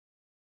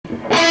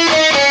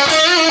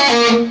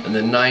and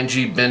then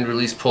 9G bend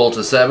release pull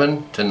to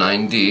 7 to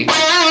 9D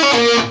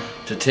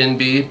to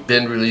 10B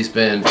bend release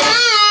bend.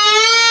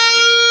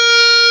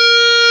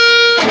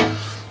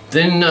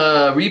 Then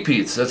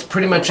repeats. That's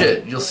pretty much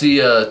it. You'll see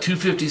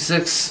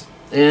 256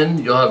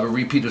 in. You'll have a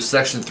repeat of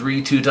section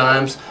 3 2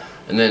 times,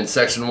 and then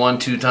section 1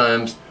 2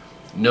 times.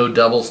 No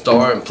double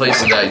star. In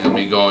place of that, you'll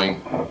be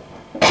going.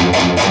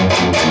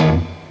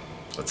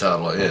 That's how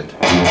it'll end.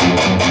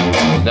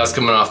 That's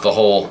coming off the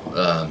whole.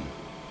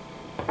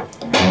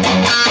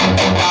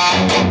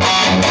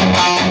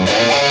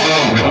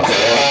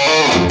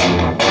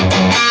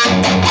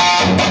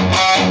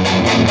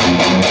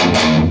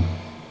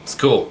 It's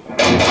cool.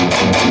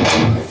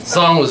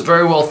 Song was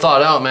very well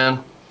thought out,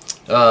 man.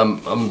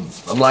 I'm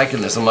liking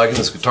this. I'm liking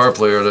this guitar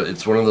player.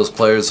 It's one of those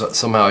players that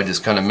somehow I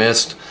just kind of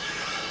missed.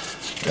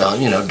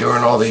 You know,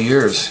 during all the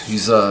years,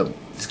 he's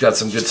got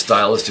some good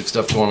stylistic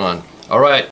stuff going on. All right.